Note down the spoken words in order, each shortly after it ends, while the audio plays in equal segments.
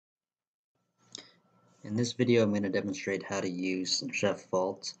In this video, I'm going to demonstrate how to use Chef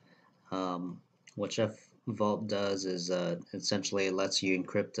Vault. What Chef Vault does is essentially it lets you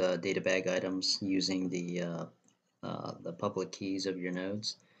encrypt data bag items using the public keys of your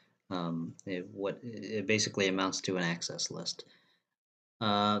nodes. It basically amounts to an access list.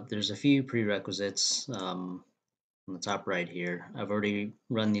 There's a few prerequisites on the top right here. I've already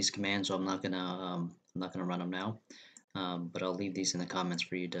run these commands, so I'm not gonna run them now. But I'll leave these in the comments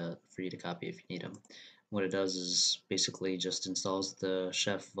for you to copy if you need them. What it does is basically just installs the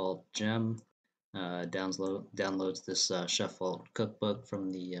Chef Vault gem, downloads this Chef Vault cookbook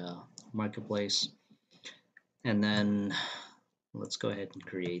from the marketplace, and then let's go ahead and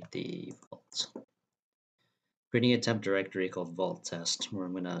create the vault. Creating a temp directory called vault test, where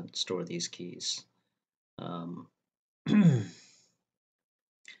I'm going to store these keys.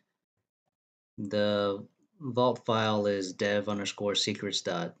 The vault file is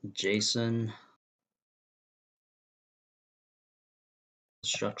dev_secrets.json.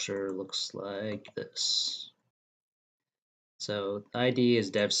 Structure looks like this. So the ID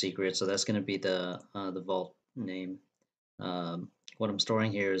is dev secret, so that's going to be the vault name. What I'm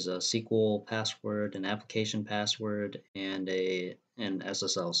storing here is a SQL password, an application password, and an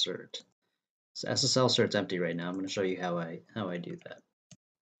SSL cert. So SSL cert's empty right now. I'm going to show you how I do that.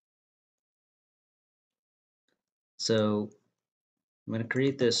 So I'm going to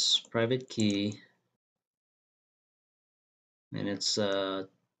create this private key, and it's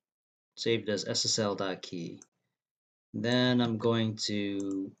saved as ssl.key. Then I'm going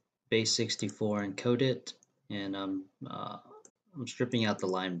to base64 encode it, and I'm stripping out the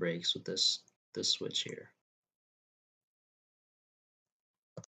line breaks with this switch here.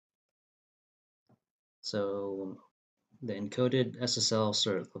 So the encoded SSL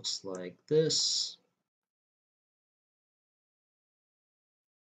cert looks like this.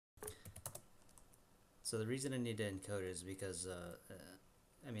 So the reason I need to encode it is because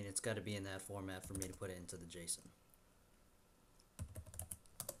I mean, it's got to be in that format for me to put it into the JSON.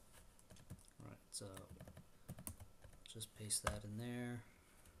 Alright, so just paste that in there.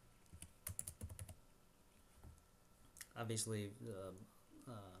 Obviously,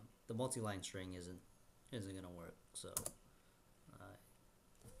 the multi-line string isn't gonna work, so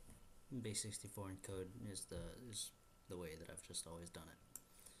base64 encode is the way that I've just always done it.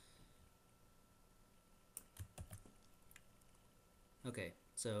 Okay,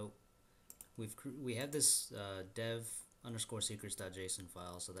 so we have this dev_secrets.json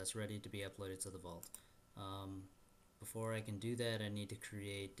file, so that's ready to be uploaded to the vault. Before I can do that, I need to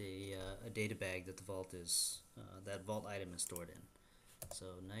create a data bag that the vault is that vault item is stored in.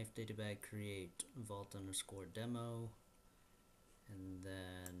 So knife data bag create vault_demo, and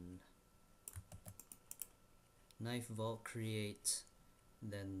then knife vault create,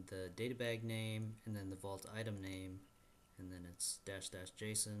 then the data bag name, and then the vault item name, and then it's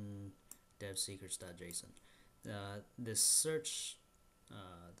 --json dev secrets.json. This search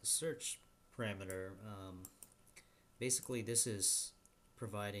the search parameter, basically this is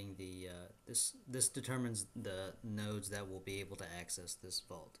providing the this determines the nodes that will be able to access this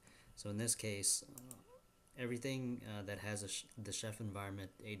vault. So in this case, everything that has the Chef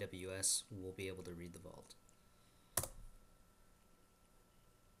environment AWS will be able to read the vault.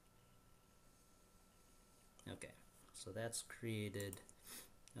 Okay, so that's created.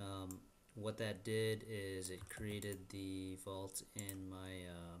 What that did is it created the vault in my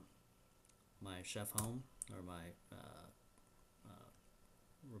my Chef home, or my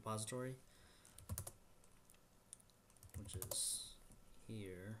repository, which is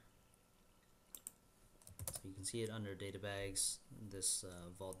here. So you can see it under data bags, this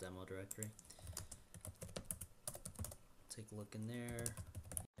vault demo directory. Take a look in there.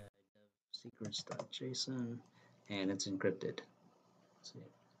 Yeah, secrets.json, and it's encrypted. Let's see.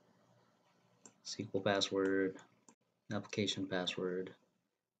 SQL password, application password,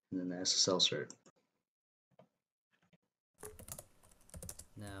 and then the SSL cert.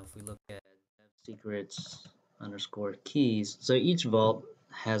 Now, if we look at secrets_keys, so each vault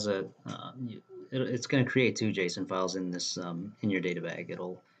has a it's going to create two JSON files in this in your data bag.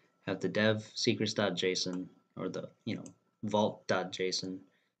 It'll have the dev secrets.json, or the vault.json,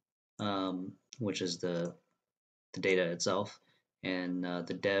 which is the data itself, and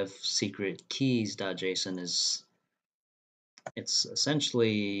the dev secret keys.json is it's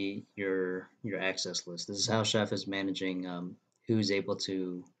essentially your access list. This is how Chef is managing who's able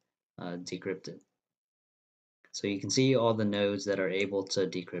to decrypt it. So you can see all the nodes that are able to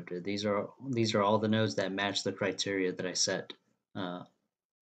decrypt it. These are all the nodes that match the criteria that I set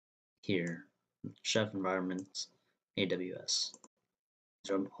here. Chef environments, AWS.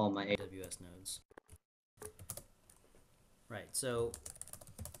 These are all my AWS nodes. Right, so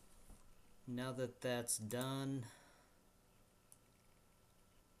now that that's done,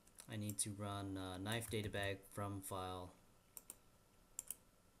 I need to run knife databag from file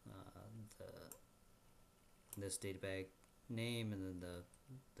this databag name and then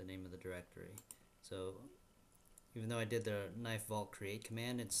the name of the directory. So even though I did the knife vault create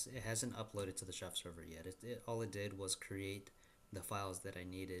command, it hasn't uploaded to the chef server yet. All it did was create the files that I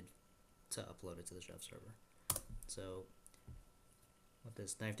needed to upload it to the chef server. So with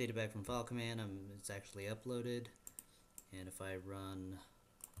this knife databag from file command, it's actually uploaded, and if I run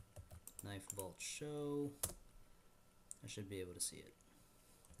knife vault show, I should be able to see it,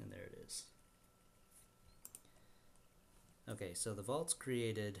 and there it is. Okay, so the vault's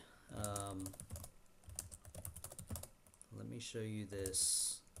created. Let me show you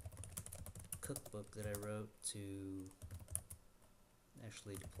this cookbook that I wrote to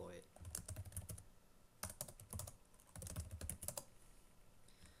actually deploy it.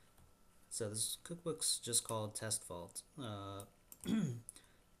 So this cookbook's just called test vault. There's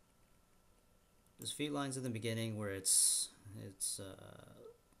a few lines in the beginning where it's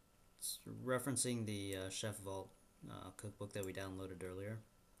referencing the Chef Vault cookbook that we downloaded earlier.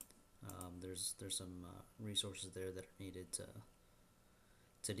 There's some resources there that are needed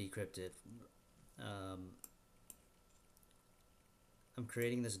to decrypt it. I'm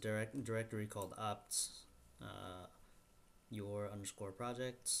creating this directory called opt your underscore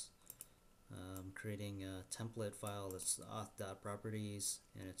projects. I'm creating a template file that's auth.properties,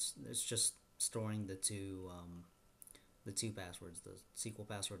 and it's just storing the two passwords, the SQL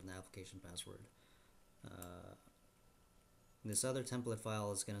password and the application password. This other template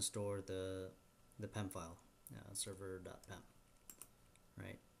file is going to store the PEM file, server.pem,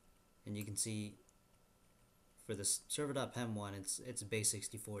 right? And you can see for this server.pem one, it's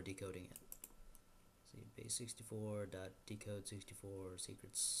base64 decoding it. See, base64.decode 64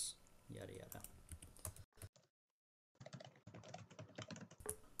 secrets, yada yada.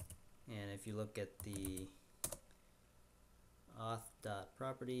 And if you look at the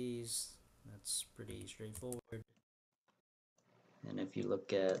auth.properties, that's pretty straightforward. And if you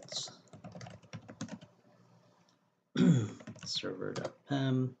look at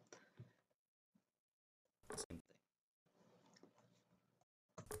server.pem, same thing.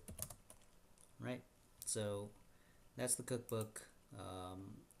 Right? So that's the cookbook.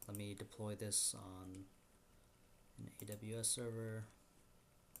 Let me deploy this on an AWS server.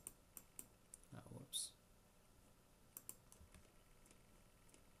 Oh, whoops.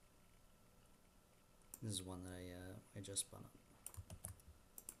 This is one that I just spun up.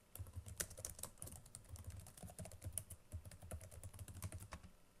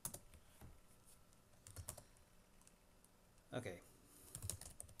 Okay.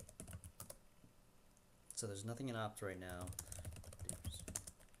 So there's nothing in opt right now.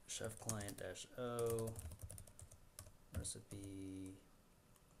 Chef client -o recipe.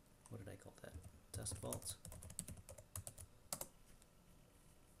 What did I call that? Test vault.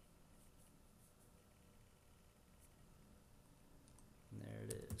 And there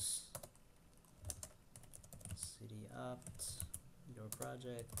it is. Cd opt your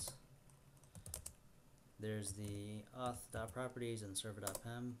project. There's the auth.properties and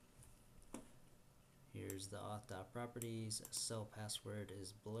server.pem. Here's the auth.properties. SSL password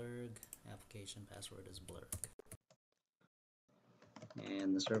is Blerg. Application password is Blerg.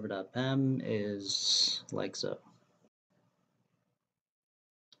 And the server.pem is like so.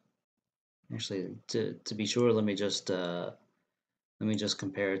 Actually, to be sure, let me just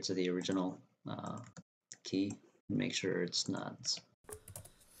compare it to the original key and make sure it's not.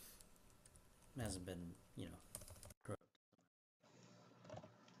 It hasn't been, corrupt.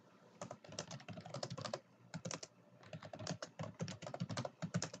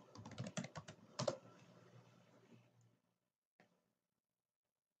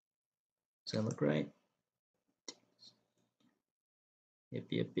 Does that look right?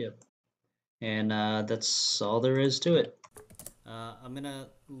 Yep. And that's all there is to it. I'm gonna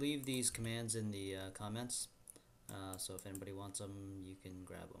leave these commands in the comments, so if anybody wants them, you can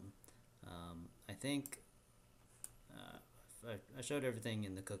grab them. I think I showed everything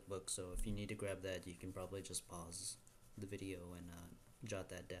in the cookbook, so if you need to grab that, you can probably just pause the video and jot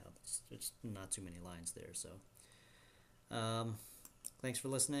that down. It's not too many lines there, so thanks for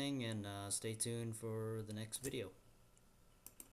listening, and stay tuned for the next video.